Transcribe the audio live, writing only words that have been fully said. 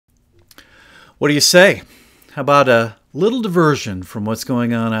What do you say? How about a little diversion from what's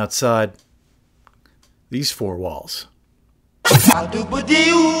going on outside these four walls?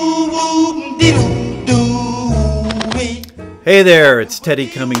 Hey there, it's Teddy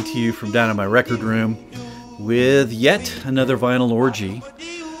coming to you from down in my record room with yet another vinyl orgy.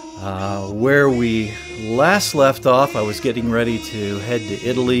 Where we last left off, I was getting ready to head to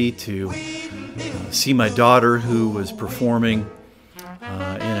Italy to see my daughter, who was performing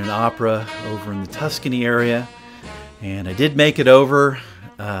in an opera over in the Tuscany area. And I did make it over,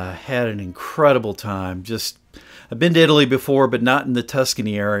 had an incredible time. I've been to Italy before, but not in the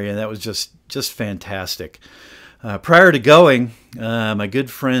Tuscany area, and that was just fantastic. Prior to going, my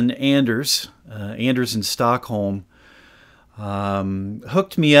good friend Anders in Stockholm,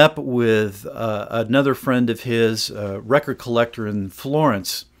 hooked me up with another friend of his, a record collector in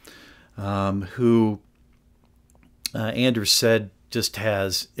Florence, who Anders said just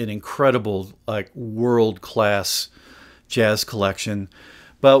has an incredible, world-class jazz collection.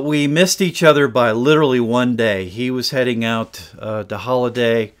 But we missed each other by literally one day. He was heading out to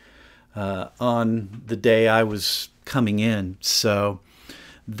holiday on the day I was coming in, so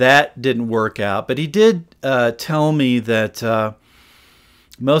that didn't work out. But he did tell me that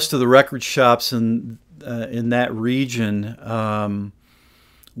most of the record shops in that region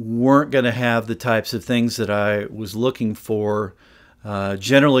weren't going to have the types of things that I was looking for.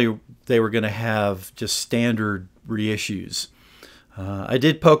 Generally, they were going to have just standard reissues. I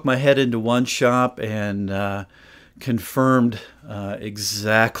did poke my head into one shop and confirmed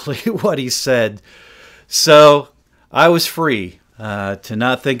exactly what he said. So I was free to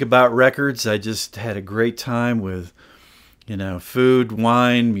not think about records. I just had a great time with, food,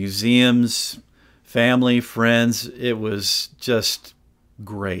 wine, museums, family, friends. It was just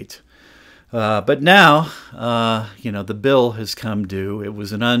great. But now, the bill has come due. It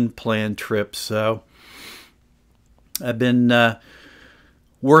was an unplanned trip, so I've been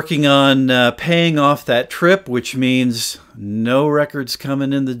working on paying off that trip, which means no records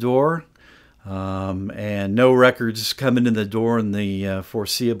coming in the door, and no records coming in the door in the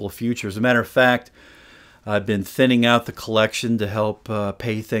foreseeable future. As a matter of fact, I've been thinning out the collection to help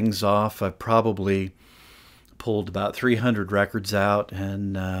pay things off. I've probably pulled about 300 records out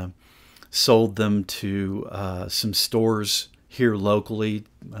and sold them to some stores here locally.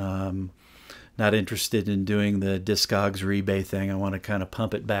 Not interested in doing the Discogs or eBay thing. I want to kind of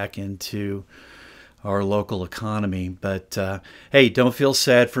pump it back into our local economy. But hey, don't feel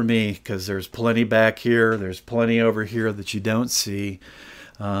sad for me, because there's plenty back here. There's plenty over here that you don't see.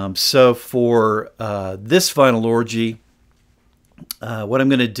 So for this vinyl orgy, what I'm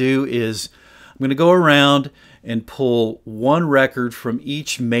going to do is I'm going to go around and pull one record from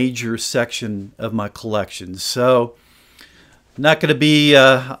each major section of my collection. So not going to be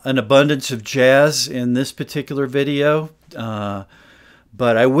an abundance of jazz in this particular video, but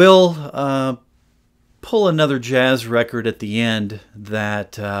I will pull another jazz record at the end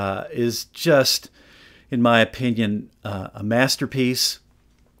that is just, in my opinion, a masterpiece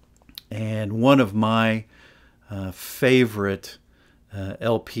and one of my favorite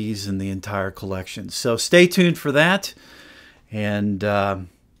LPs in the entire collection. So stay tuned for that. And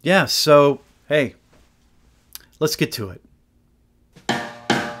yeah, so hey, let's get to it.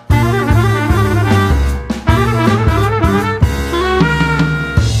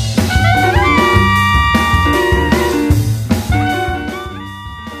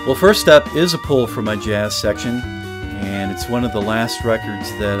 Well, first up is a pull from my jazz section, and it's one of the last records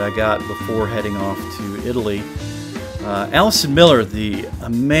that I got before heading off to Italy. Alison Miller, the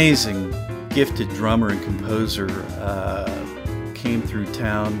amazing, gifted drummer and composer, came through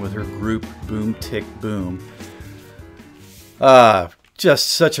town with her group Boom Tick Boom. Just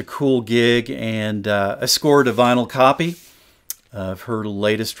such a cool gig, and I scored a vinyl copy of her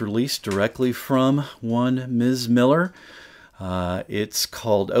latest release directly from one Ms. Miller. It's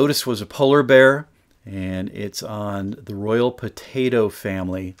called Otis Was a Polar Bear, and it's on the Royal Potato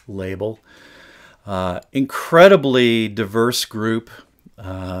Family label. Incredibly diverse group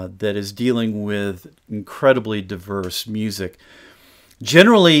that is dealing with incredibly diverse music.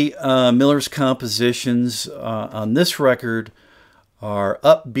 Generally, Miller's compositions on this record are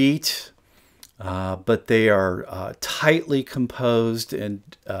upbeat, but they are tightly composed and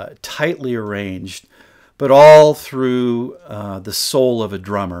tightly arranged, but all through the soul of a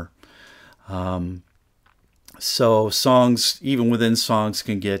drummer. So songs, even within songs,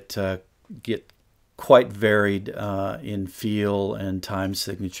 can get quite varied in feel and time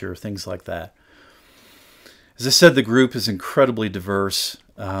signature, things like that. As I said, the group is incredibly diverse.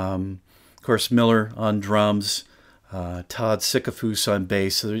 Of course, Miller on drums, Todd Sikafus on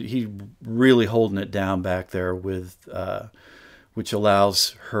bass. So he really holding it down back there with, which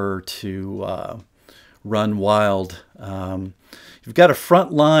allows her to run wild. You've got a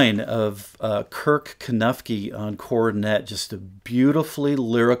front line of Kirk Kanufke on cornet, just a beautifully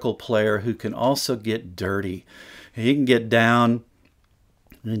lyrical player who can also get dirty. He can get down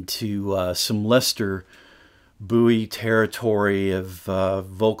into some Lester Bowie territory of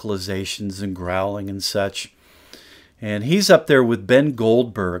vocalizations and growling and such. And he's up there with Ben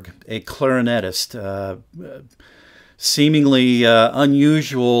Goldberg, a clarinetist, seemingly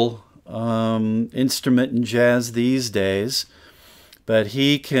unusual instrument in jazz these days. But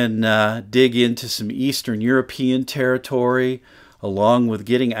he can dig into some Eastern European territory, along with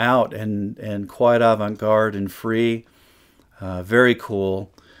getting out and quite avant-garde and free. Very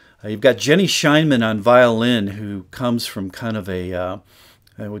cool. You've got Jenny Scheinman on violin, who comes from kind of I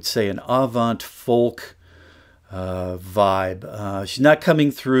would say, an avant folk vibe. She's not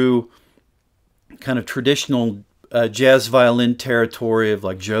coming through kind of traditional jazz violin territory of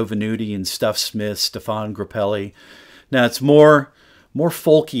like Joe Venuti and Stuff Smith, Stefan Grappelli. Now it's more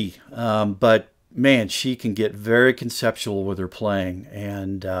folky, but man, she can get very conceptual with her playing,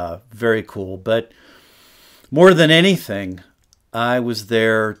 and very cool. But more than anything, I was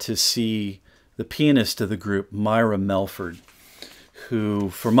there to see the pianist of the group, Myra Melford, who,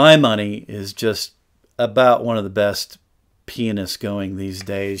 for my money, is just about one of the best pianists going these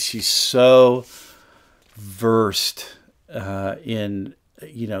days. She's so versed in,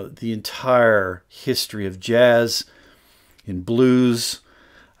 the entire history of jazz, in blues.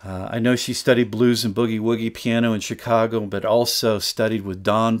 I know she studied blues and boogie-woogie piano in Chicago, but also studied with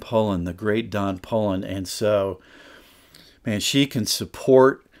Don Pullen, the great Don Pullen. And so, man, she can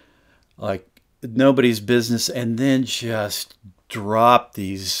support like nobody's business, and then just drop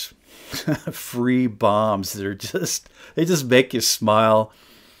these free bombs that are they just make you smile.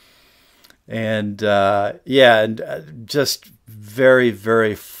 And just very,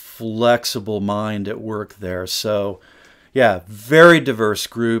 very flexible mind at work there. So yeah, very diverse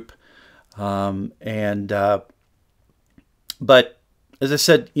group. But as I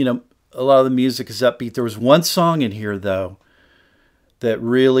said, a lot of the music is upbeat. There was one song in here though that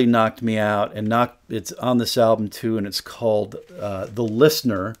really knocked me out, and it's on this album too, and it's called The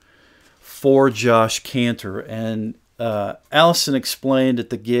Listener, for Josh Cantor. And Allison explained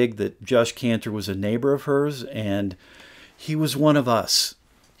at the gig that Josh Cantor was a neighbor of hers, and he was one of us.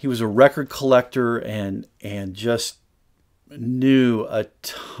 He was a record collector and just knew a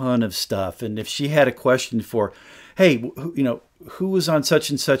ton of stuff. And if she had a question for, hey, who was on such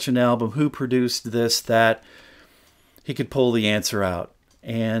and such an album, who produced this, that, he could pull the answer out.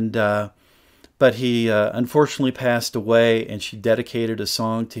 And but he unfortunately passed away, and she dedicated a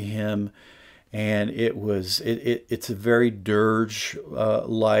song to him. And it's a very dirge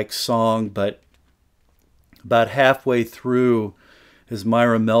like song, but about halfway through, as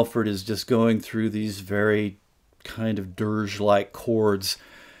Myra Melford is just going through these very kind of dirge-like chords,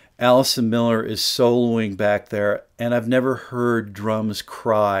 Allison Miller is soloing back there, and I've never heard drums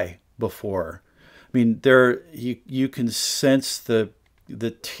cry before. I mean, you can sense the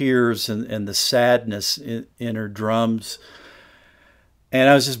tears and the sadness in her drums, and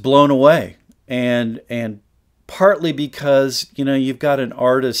I was just blown away. And partly because you've got an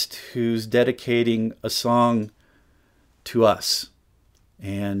artist who's dedicating a song to us,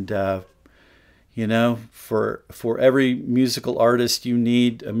 and for every musical artist you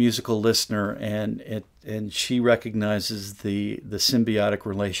need a musical listener, and she recognizes the symbiotic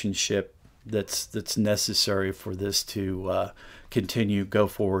relationship that's necessary for this to continue, go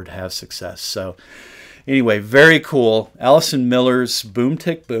forward, have success. So anyway, very cool. Allison Miller's Boom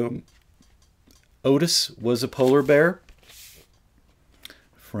Tick Boom. Otis Was a Polar Bear,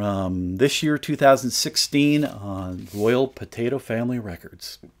 from this year, 2016, on Royal Potato Family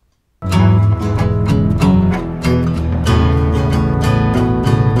Records.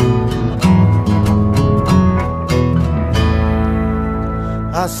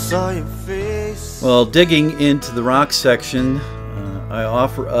 I saw your face. Well, digging into the rock section, I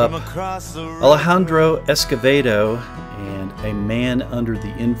offer up Alejandro Escovedo and A Man Under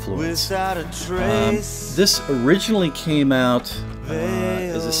the Influence. This originally came out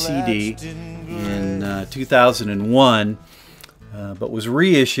as a CD in 2001, but was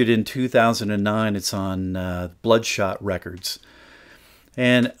reissued in 2009. It's on Bloodshot Records.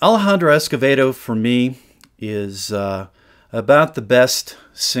 And Alejandro Escovedo, for me, is about the best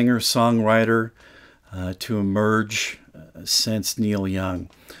singer-songwriter to emerge since Neil Young.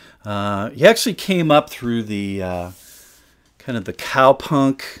 He actually came up through the kind of the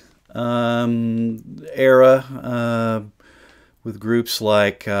cowpunk era with groups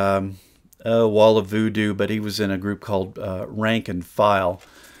like Wall of Voodoo, but he was in a group called Rank and File.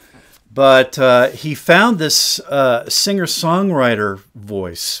 But he found this singer-songwriter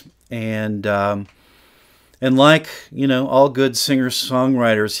voice, and like, you know, all good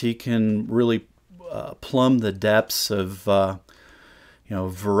singer-songwriters, he can really plumb the depths of you know,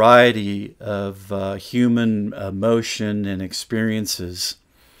 variety of human emotion and experiences,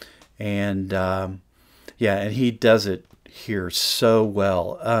 and yeah, and he does it here so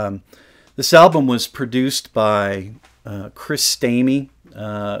well. This album was produced by Chris Stamey,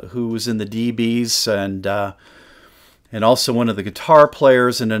 who was in the DBs, and also one of the guitar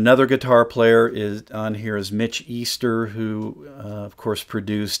players, and another guitar player is on here is Mitch Easter, who of course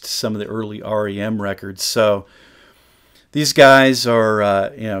produced some of the early REM records. So these guys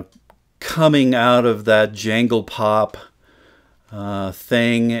are you know, coming out of that jangle pop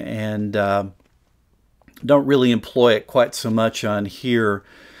thing, and don't really employ it quite so much on here.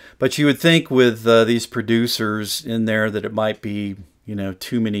 But you would think with these producers in there that it might be, you know,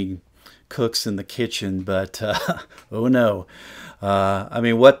 too many cooks in the kitchen, but oh no. I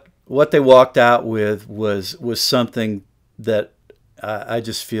mean, what they walked out with was something that I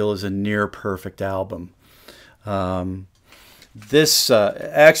just feel is a near perfect album. This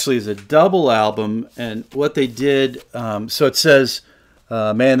actually is a double album, and what they did, so it says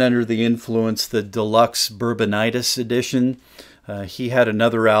Man Under the Influence, the Deluxe Bourbonitis Edition. He had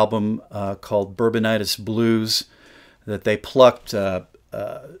another album called Bourbonitis Blues that they plucked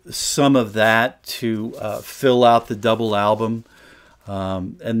some of that to fill out the double album,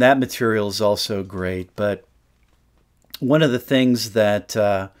 and that material is also great. But one of the things that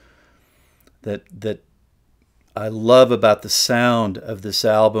that I love about the sound of this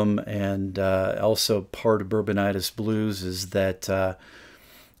album, and also part of Bourbonitis Blues, is that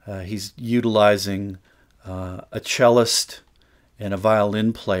he's utilizing a cellist and a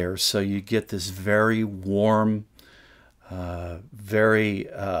violin player, so you get this very warm, very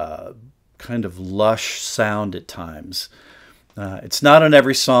kind of lush sound at times. It's not on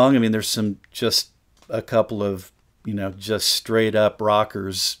every song. I mean, there's just a couple of, you know, just straight up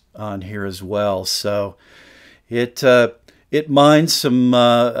rockers on here as well. So it mines some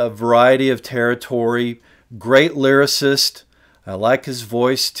a variety of territory. Great lyricist. I like his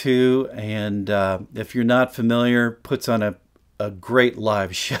voice too, and if you're not familiar, puts on a great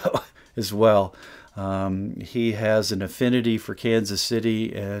live show as well. He has an affinity for Kansas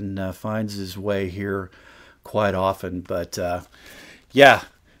City and finds his way here quite often. But yeah,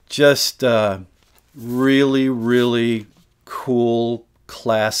 just really, really cool,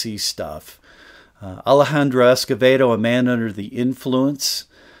 classy stuff. Alejandro Escovedo, A Man Under the Influence.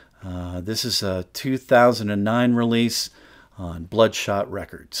 This is a 2009 release on Bloodshot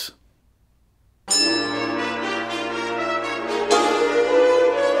Records.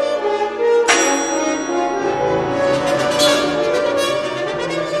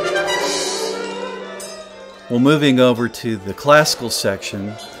 Well, moving over to the classical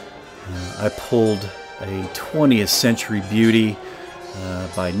section, I pulled a 20th Century Beauty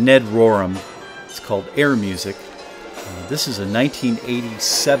by Ned Rorem. It's called Air Music. This is a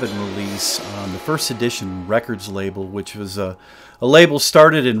 1987 release on the First Edition Records label, which was a label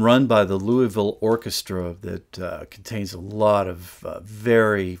started and run by the Louisville Orchestra that contains a lot of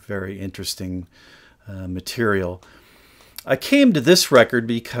very, very interesting material. I came to this record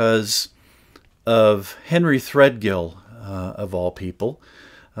because of Henry Threadgill, of all people.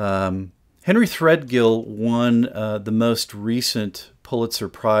 Henry Threadgill won the most recent Pulitzer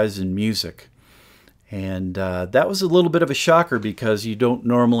Prize in Music. And that was a little bit of a shocker because you don't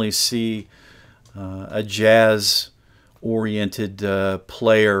normally see a jazz-oriented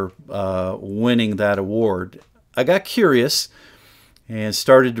player winning that award. I got curious and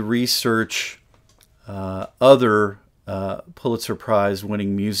started to research other Pulitzer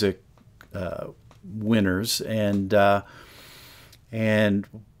Prize-winning music winners, and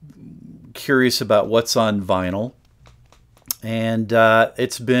curious about what's on vinyl. And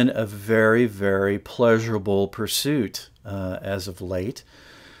it's been a very, very pleasurable pursuit as of late.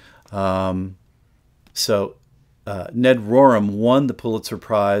 So Ned Rorem won the Pulitzer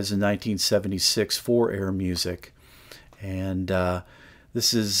Prize in 1976 for Air Music, and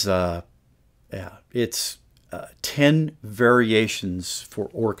this is it's 10 variations for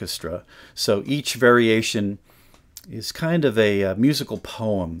orchestra. So each variation is kind of a musical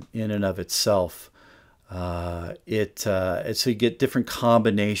poem in and of itself. So you get different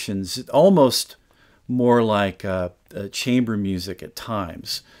combinations, almost more like chamber music at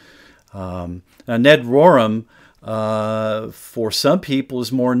times. Now Ned Rorem for some people,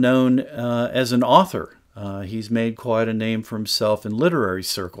 is more known as an author. He's made quite a name for himself in literary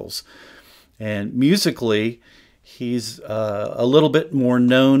circles. And musically, he's a little bit more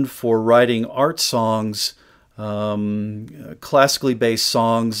known for writing art songs, classically based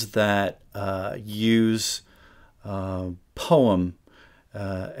songs that use poem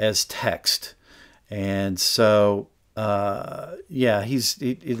as text. And so, yeah, he's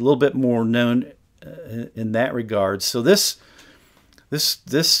a little bit more known in that regard. So this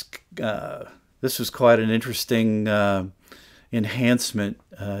was quite an interesting enhancement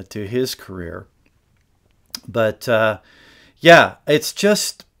to his career. But yeah, it's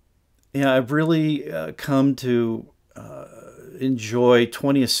just, I've really come to enjoy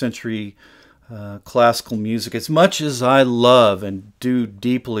 20th century classical music as much as I love and do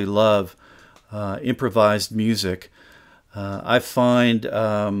deeply love improvised music. I find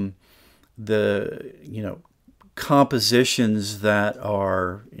the compositions that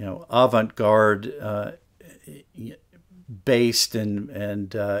are avant-garde based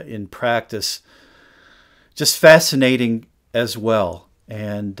and in practice just fascinating as well.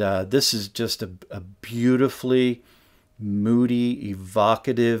 And this is just a beautifully moody,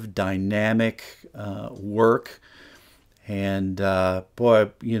 evocative, dynamic work. And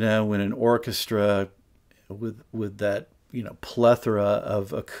boy, when an orchestra with that plethora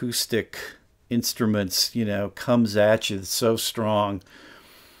of acoustic instruments comes at you so strong,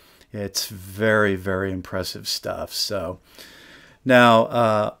 it's very, very impressive stuff. So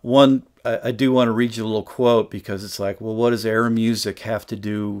now I do want to read you a little quote, because it's like, well, what does air music have to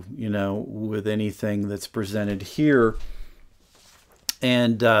do with anything that's presented here?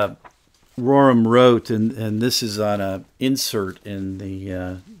 And Rorem wrote, and this is on an insert in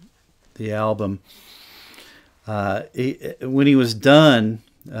the album. When he was done,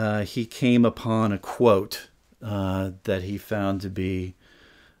 he came upon a quote that he found to be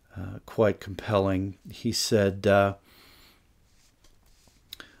quite compelling. He said,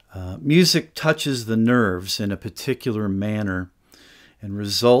 music touches the nerves in a particular manner and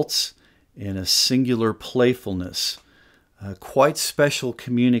results in a singular playfulness, a quite special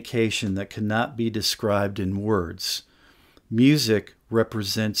communication that cannot be described in words. Music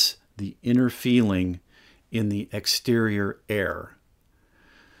represents the inner feeling in the exterior air.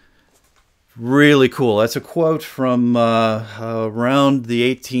 Really cool. That's a quote from around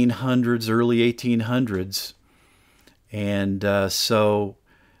the 1800s, early 1800s. And so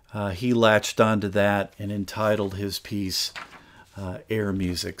he latched onto that and entitled his piece Air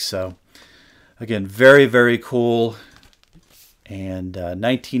Music. So again, very, very cool. And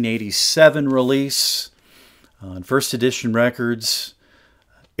 1987 release on First Edition Records,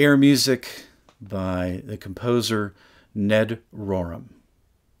 Air Music by the composer Ned Rorem.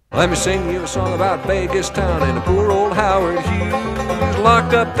 Let me sing you a song about Vegas town and a poor old Howard Hughes,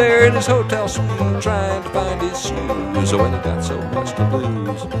 locked up there in his hotel suite trying to find his shoes. So when he got so much to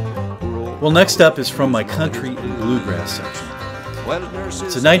lose. Well, next up is from my country and bluegrass section.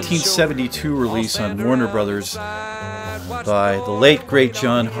 It's a 1972 release on Warner Brothers by the late great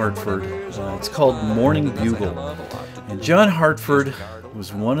John Hartford. It's called Morning Bugle. And John Hartford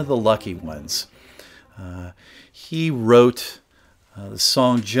was one of the lucky ones. He wrote the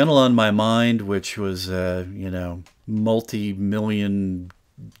song Gentle on My Mind, which was a multi-million,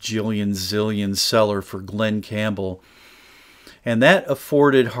 zillion seller for Glenn Campbell. And that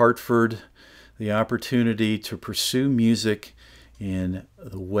afforded Hartford the opportunity to pursue music in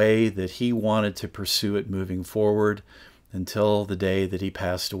the way that he wanted to pursue it moving forward until the day that he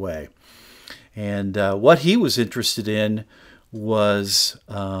passed away. And what he was interested in was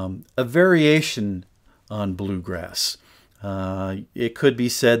a variation on bluegrass. It could be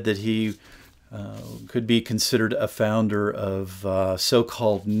said that he could be considered a founder of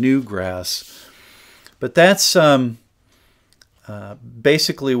so-called newgrass. But that's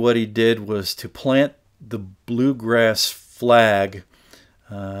basically what he did, was to plant the bluegrass flag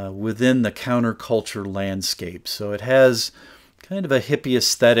within the counterculture landscape. So it has kind of a hippie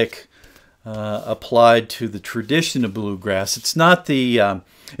aesthetic applied to the tradition of bluegrass. It's not the,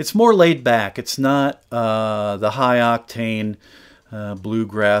 it's more laid back. It's not the high octane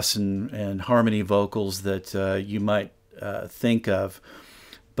bluegrass and harmony vocals that you might think of.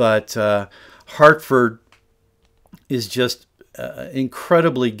 But Hartford is just an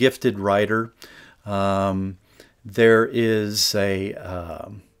incredibly gifted writer. There is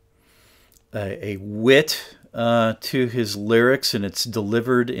a wit to his lyrics, and it's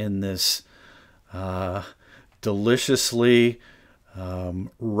delivered in this deliciously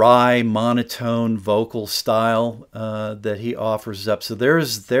wry, monotone vocal style that he offers up. So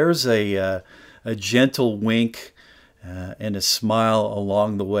there's a gentle wink and a smile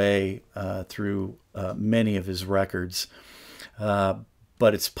along the way through many of his records. But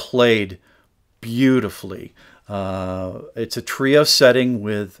it's played beautifully. It's a trio setting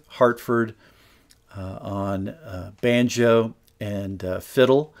with Hartford on banjo and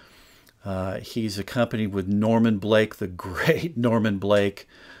fiddle. He's accompanied with Norman Blake, the great Norman Blake,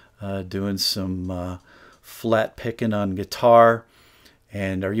 doing some flat picking on guitar.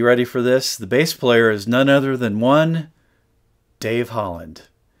 And are you ready for this? The bass player is none other than one Dave Holland.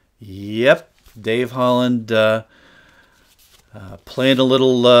 Yep, Dave Holland playing a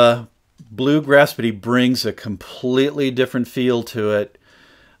little bluegrass, but he brings a completely different feel to it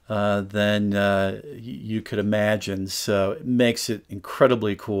than you could imagine. So it makes it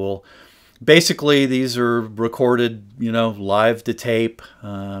incredibly cool. Basically, these are recorded, live to tape,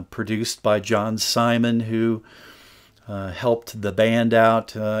 produced by John Simon, who helped the band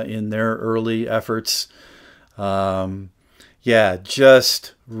out in their early efforts. Yeah,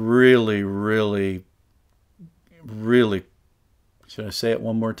 just really, really, really, should I say it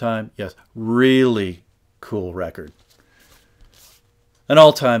one more time? Yes, really cool record. An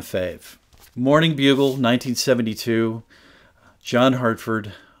all-time fave. Morning Bugle, 1972. John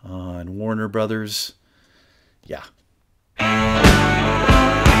Hartford on Warner Brothers. Yeah. Now,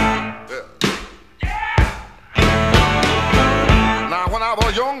 when I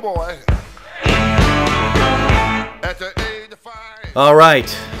was a young boy, at the age of 5, All right,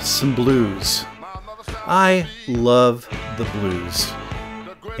 some blues. I love the blues,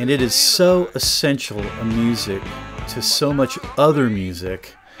 and it is so essential a music to so much other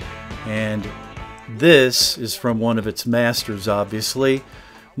music, and this is from one of its masters, obviously,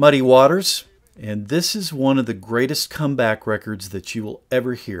 Muddy Waters, and this is one of the greatest comeback records that you will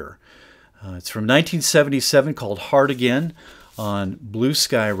ever hear. It's from 1977, called Hard Again on Blue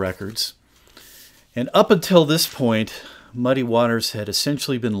Sky Records, and up until this point, Muddy Waters had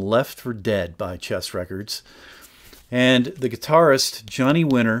essentially been left for dead by Chess Records, and the guitarist Johnny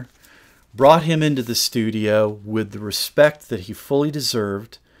Winter brought him into the studio with the respect that he fully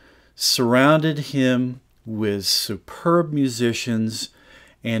deserved, surrounded him with superb musicians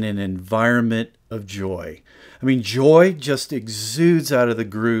and an environment of joy. I mean, joy just exudes out of the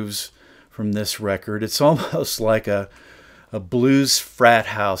grooves from this record. It's almost like a blues frat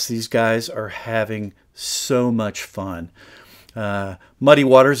house. These guys are having so much fun. Muddy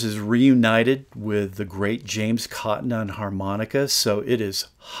Waters is reunited with the great James Cotton on harmonica, so it is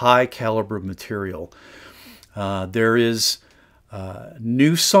high caliber material. There is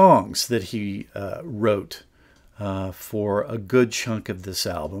new songs that he wrote for a good chunk of this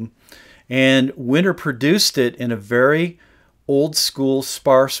album, and Winter produced it in a very old school,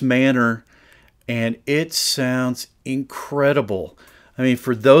 sparse manner, and it sounds incredible. I mean,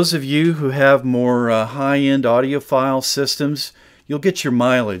 for those of you who have more high-end audiophile systems, you'll get your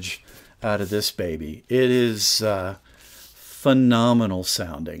mileage out of this baby. It is phenomenal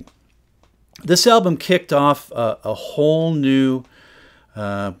sounding. This album kicked off a whole new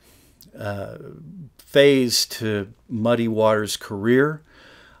phase to Muddy Waters' career.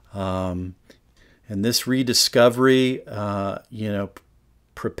 And this rediscovery,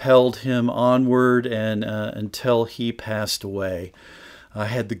 propelled him onward and until he passed away. I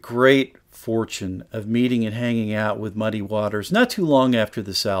had the great fortune of meeting and hanging out with Muddy Waters not too long after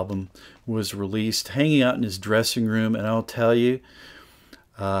this album was released, hanging out in his dressing room, and I'll tell you,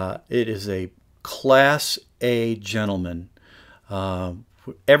 it is a Class A gentleman.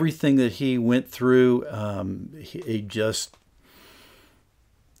 Everything that he went through, he just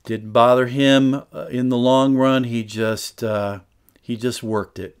didn't bother him in the long run. He just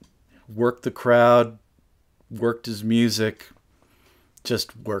worked it, worked the crowd, worked his music,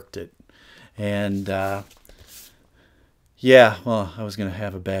 just worked it. And yeah, well, I was going to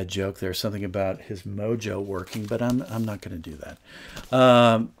have a bad joke there, something about his mojo working, but I'm not going to do that.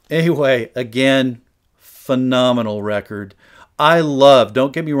 Anyway, again, phenomenal record.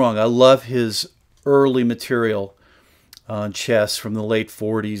 Don't get me wrong, I love his early material on Chess from the late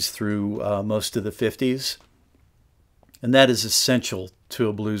 40s through most of the 50s. And that is essential to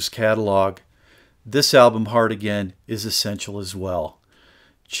a blues catalog. This album, Hard Again, is essential as well.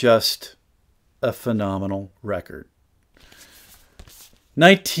 Just a phenomenal record.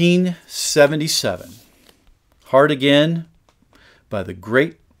 1977, Hard Again by the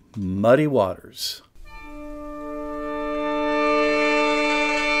great Muddy Waters.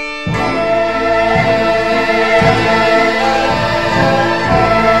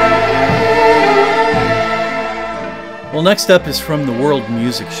 Well, next up is from the World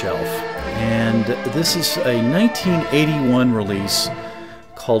Music Shelf, and this is a 1981 release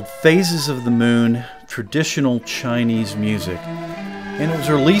called Phases of the Moon, traditional Chinese music. And it was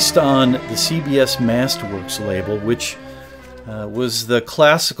released on the CBS Masterworks label, which was the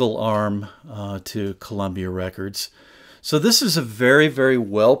classical arm to Columbia Records. So this is a very, very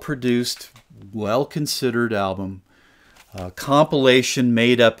well-produced, well-considered album. Compilation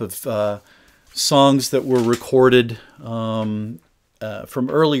made up of songs that were recorded from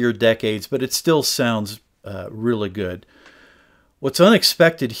earlier decades, but it still sounds really good. What's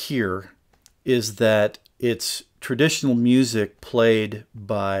unexpected here is that it's traditional music played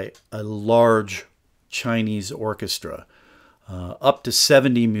by a large Chinese orchestra, up to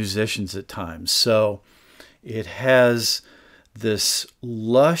 70 musicians at times. So it has this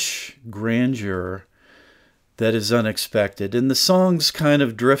lush grandeur that is unexpected. And the songs kind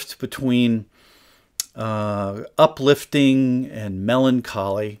of drift between uplifting and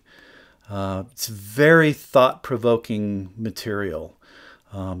melancholy. It's very thought-provoking material.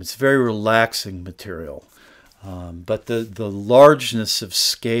 It's very relaxing material. But the largeness of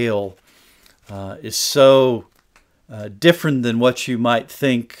scale is so different than what you might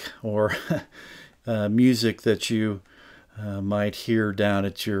think, or music that you might hear down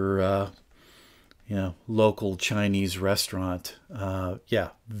at your local Chinese restaurant. Yeah,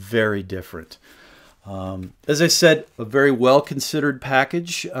 very different. As I said, a very well-considered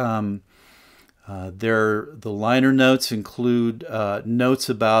package. The liner notes include notes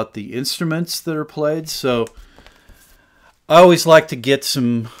about the instruments that are played. So I always like to get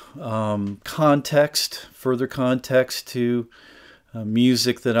some further context to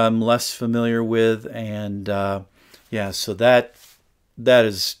music that I'm less familiar with. And so that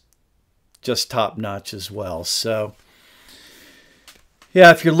is just top-notch as well. So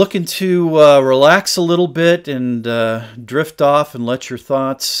yeah, if you're looking to relax a little bit and drift off and let your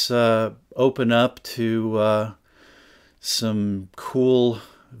thoughts open up to some cool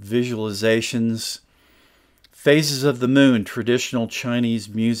visualizations, Phases of the Moon, traditional Chinese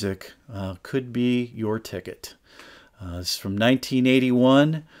music, could be your ticket. It's from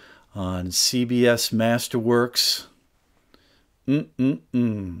 1981 on CBS Masterworks.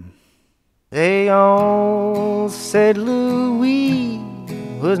 They all said Louis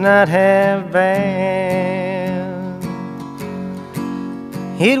was not half bad.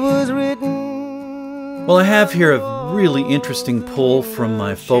 It was written. Well, I have here a really interesting pull from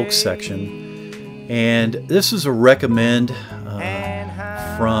my folk section, and this is a recommend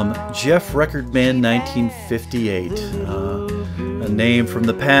from Jeff Record Band 1958, a name from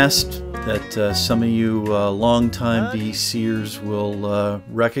the past that some of you longtime VCers will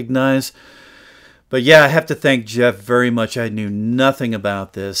recognize. But yeah, I have to thank Jeff very much. I knew nothing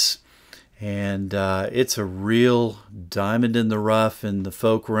about this, and it's a real diamond in the rough in the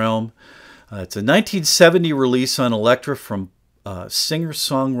folk realm. It's a 1970 release on Elektra from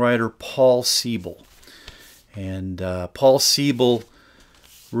singer-songwriter Paul Siebel. And Paul Siebel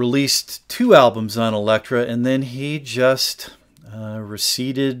released 2 albums on Elektra, and then he just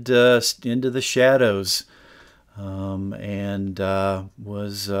receded into the shadows and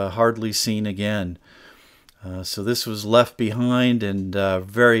was hardly seen again. So this was left behind, and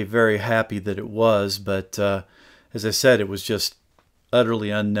very, very happy that it was. But as I said, it was just utterly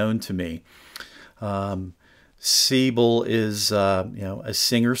unknown to me. Siebel is a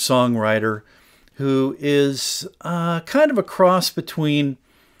singer-songwriter who is kind of a cross between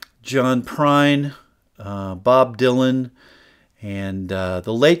John Prine, Bob Dylan, and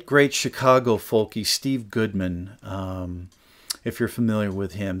the late, great Chicago folkie Steve Goodman, if you're familiar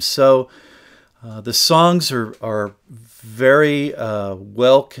with him. So the songs are very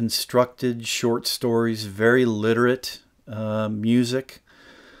well-constructed short stories, very literate music.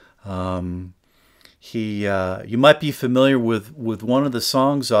 You might be familiar with one of the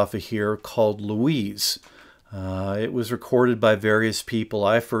songs off of here called Louise. It was recorded by various people.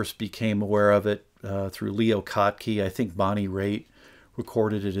 I first became aware of it through Leo Kottke. I think Bonnie Raitt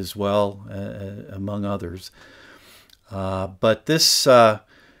recorded it as well, among others. But this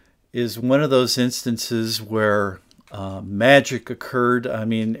is one of those instances where magic occurred. I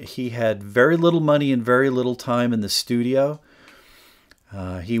mean, he had very little money and very little time in the studio.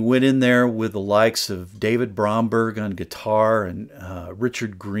 He went in there with the likes of David Bromberg on guitar and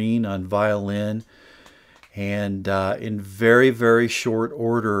Richard Green on violin. And in very, very short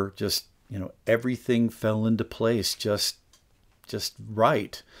order, just, everything fell into place just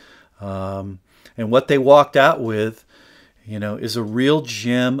right. And what they walked out with, is a real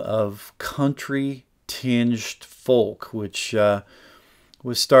gem of country-tinged folk, which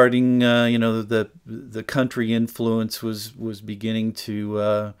was starting, the country influence was beginning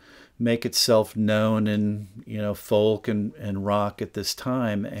to make itself known in, folk and rock at this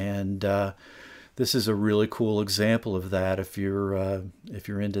time. And this is a really cool example of that if you're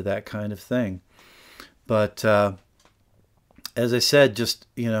into that kind of thing. But as I said, just,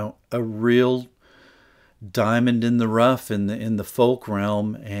 a real diamond in the rough in the folk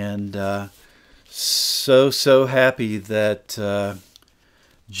realm, and so happy that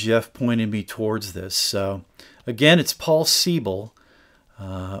Jeff pointed me towards this. So again, it's Paul Siebel,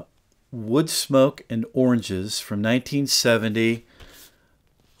 Wood Smoke and Oranges from 1970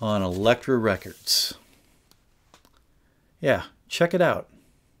 on Elektra Records. Yeah, check it out.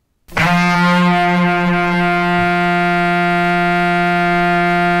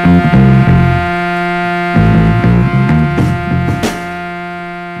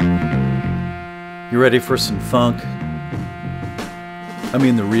 You ready for some funk? I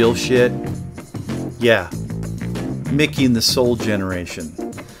mean the real shit? Yeah. Mickey and the Soul Generation.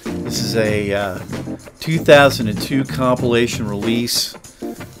 This is a 2002 compilation release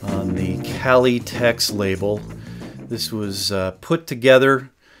on the Cali Tex label. This was put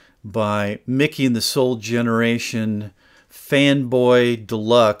together by Mickey and the Soul Generation Fanboy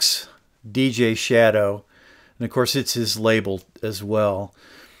Deluxe, DJ Shadow. And of course it's his label as well.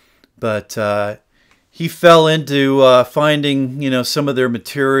 But he fell into finding, some of their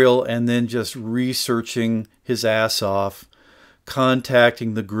material and then just researching his ass off,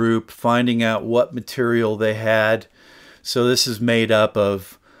 contacting the group, finding out what material they had. So this is made up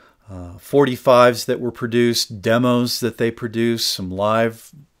of 45s that were produced, demos that they produced, some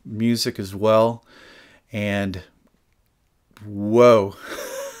live music as well. And whoa.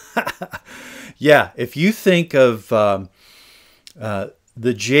 Yeah, if you think of the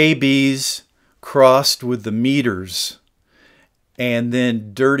JBs crossed with the meters and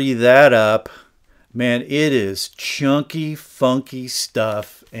then dirty that up, man, it is chunky, funky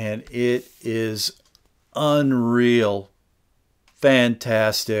stuff, and it is unreal,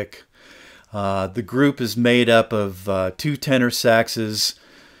 fantastic. The group is made up of 2 tenor saxes,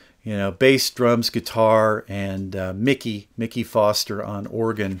 bass, drums, guitar, and Mickey Foster on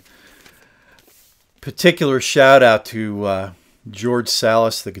organ. Particular shout out to George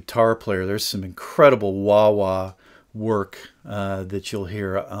Salas, the guitar player. There's some incredible wah-wah work that you'll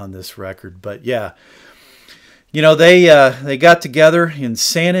hear on this record. But yeah, they got together in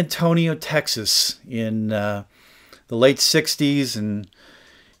San Antonio, Texas in the late 60s and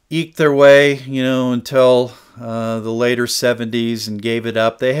eked their way, until the later 70s and gave it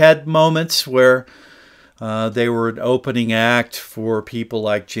up. They had moments where they were an opening act for people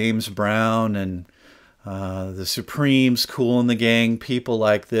like James Brown and the Supremes, Kool and the Gang, people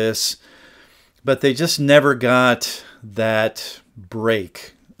like this. But they just never got that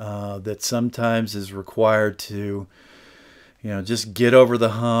break that sometimes is required to, just get over the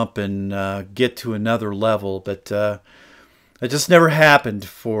hump and get to another level. But it just never happened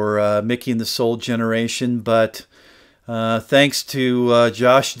for Mickey and the Soul Generation. But thanks to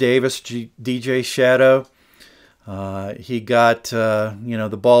Josh Davis, DJ Shadow, he got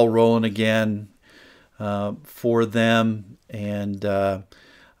the ball rolling again for them. And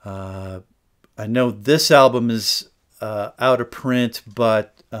I know this album is out of print,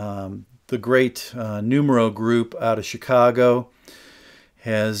 but the great Numero Group out of Chicago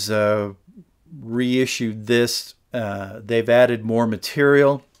has reissued this. They've added more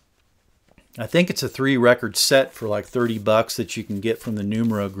material. I think it's a 3-record set for like $30 that you can get from the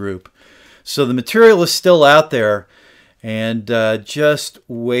Numero Group. So the material is still out there and just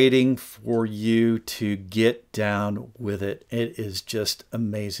waiting for you to get down with it. It is just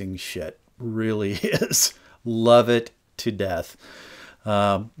amazing shit. Really is. Love it to death.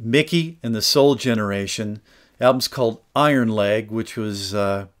 Mickey and the Soul Generation. Album's called Iron Leg, which was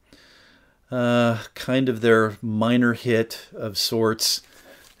kind of their minor hit of sorts,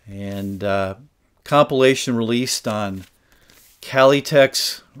 and compilation released on Cali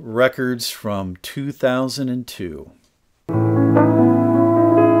Tex Records from 2002.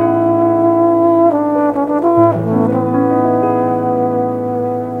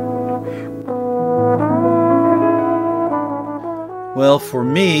 Well, for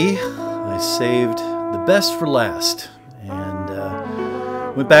me, I saved the best for last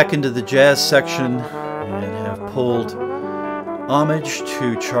and went back into the jazz section and have pulled Homage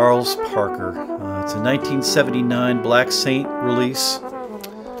to Charles Parker. It's a 1979 Black Saint release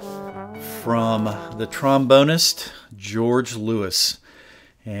from the trombonist George Lewis,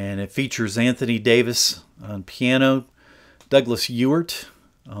 and it features Anthony Davis on piano, Douglas Ewart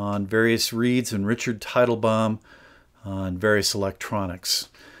on various reeds, and Richard Teitelbaum on various electronics.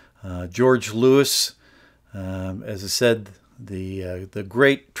 George Lewis, as I said, the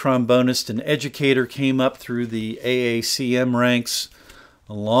great trombonist and educator, came up through the AACM ranks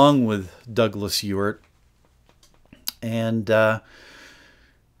along with Douglas Ewart, and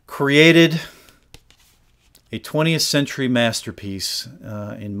created a 20th century masterpiece,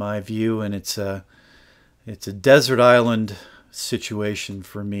 in my view, and it's a desert island situation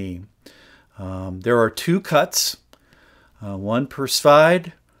for me. There are two cuts, one per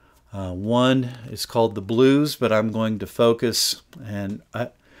side. One is called The Blues, but I'm going to focus, and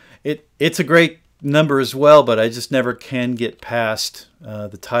it's a great number as well, but I just never can get past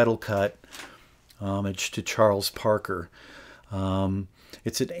the title cut, Homage to Charles Parker.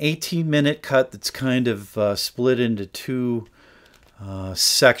 It's an 18-minute cut that's kind of split into two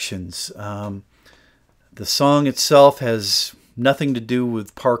sections. The song itself has nothing to do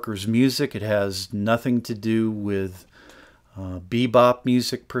with Parker's music. It has nothing to do with bebop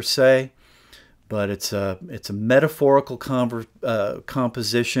music per se, but it's a metaphorical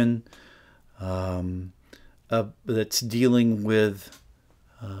composition that's dealing with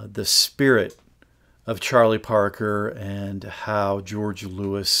the spirit of Charlie Parker and how George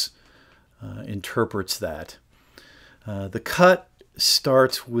Lewis interprets that. The cut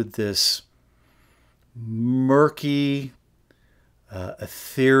starts with this murky,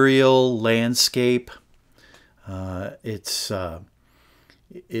 ethereal landscape. It's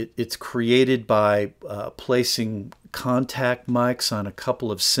created by placing contact mics on a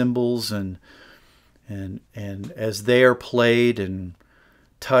couple of cymbals, and as they are played and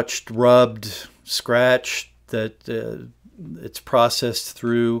touched, rubbed, scratched, that it's processed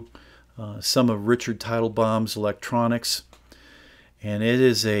through some of Richard Teitelbaum's electronics, and it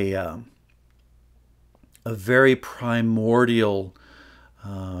is a very primordial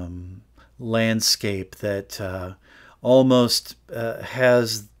landscape that almost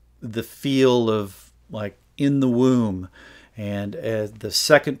has the feel of like in the womb, and the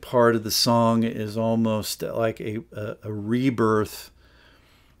second part of the song is almost like a rebirth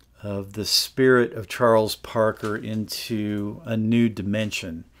of the spirit of Charles Parker into a new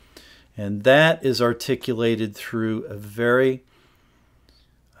dimension, and that is articulated through a very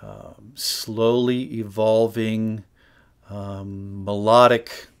slowly evolving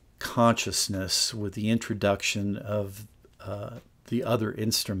melodic consciousness with the introduction of the other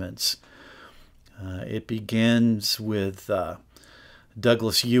instruments. It begins with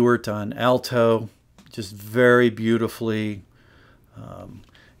Douglas Ewart on alto, just very beautifully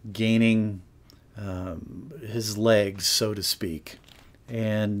gaining his legs, so to speak.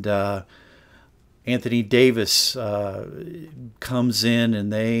 And Anthony Davis comes in,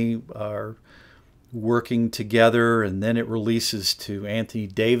 and they are working together, and then it releases to Anthony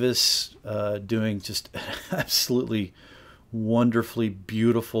Davis doing just absolutely wonderfully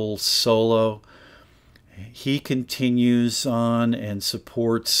beautiful solo. He continues on and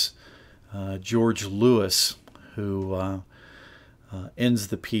supports George Lewis, who ends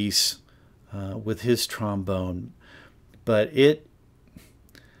the piece with his trombone. But it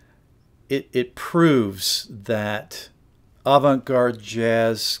proves that avant-garde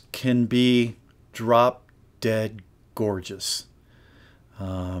jazz can be drop-dead gorgeous.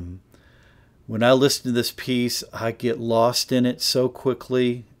 When I listen to this piece, I get lost in it so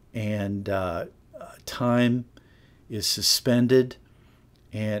quickly, and time is suspended,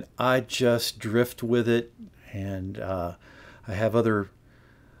 and I just drift with it, and I have other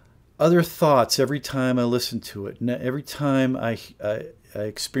thoughts every time I listen to it. And every time I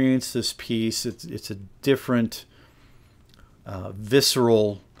experience this piece, it's a different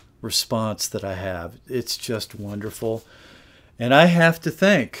visceral response that I have. It's just wonderful. And I have to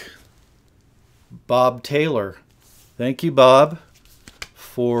thank Bob Taylor. Thank you, Bob,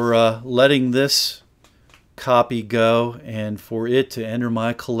 for letting this copy go and for it to enter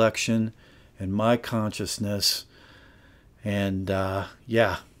my collection and my consciousness. And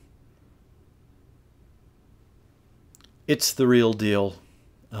yeah, it's the real deal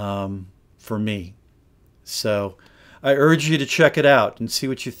for me. So I urge you to check it out and see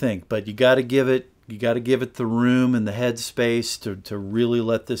what you think. But you got to give it the room and the headspace to really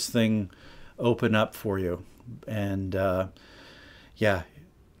let this thing open up for you. And yeah,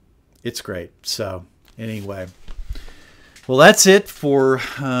 it's great. So anyway, well, that's it for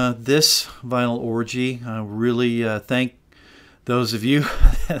this vinyl orgy. I really thank those of you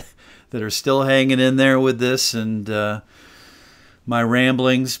that are still hanging in there with this and my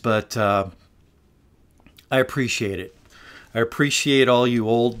ramblings, but I appreciate it. I appreciate all you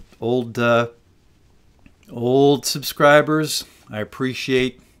old subscribers. I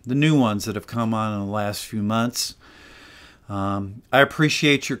appreciate the new ones that have come on in the last few months. I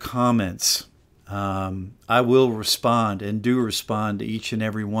appreciate your comments. I will respond and do respond to each and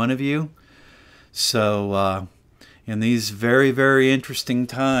every one of you. So in these very, very interesting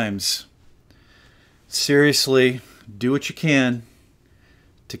times. Seriously, do what you can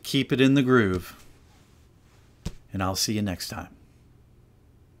to keep it in the groove. And I'll see you next time.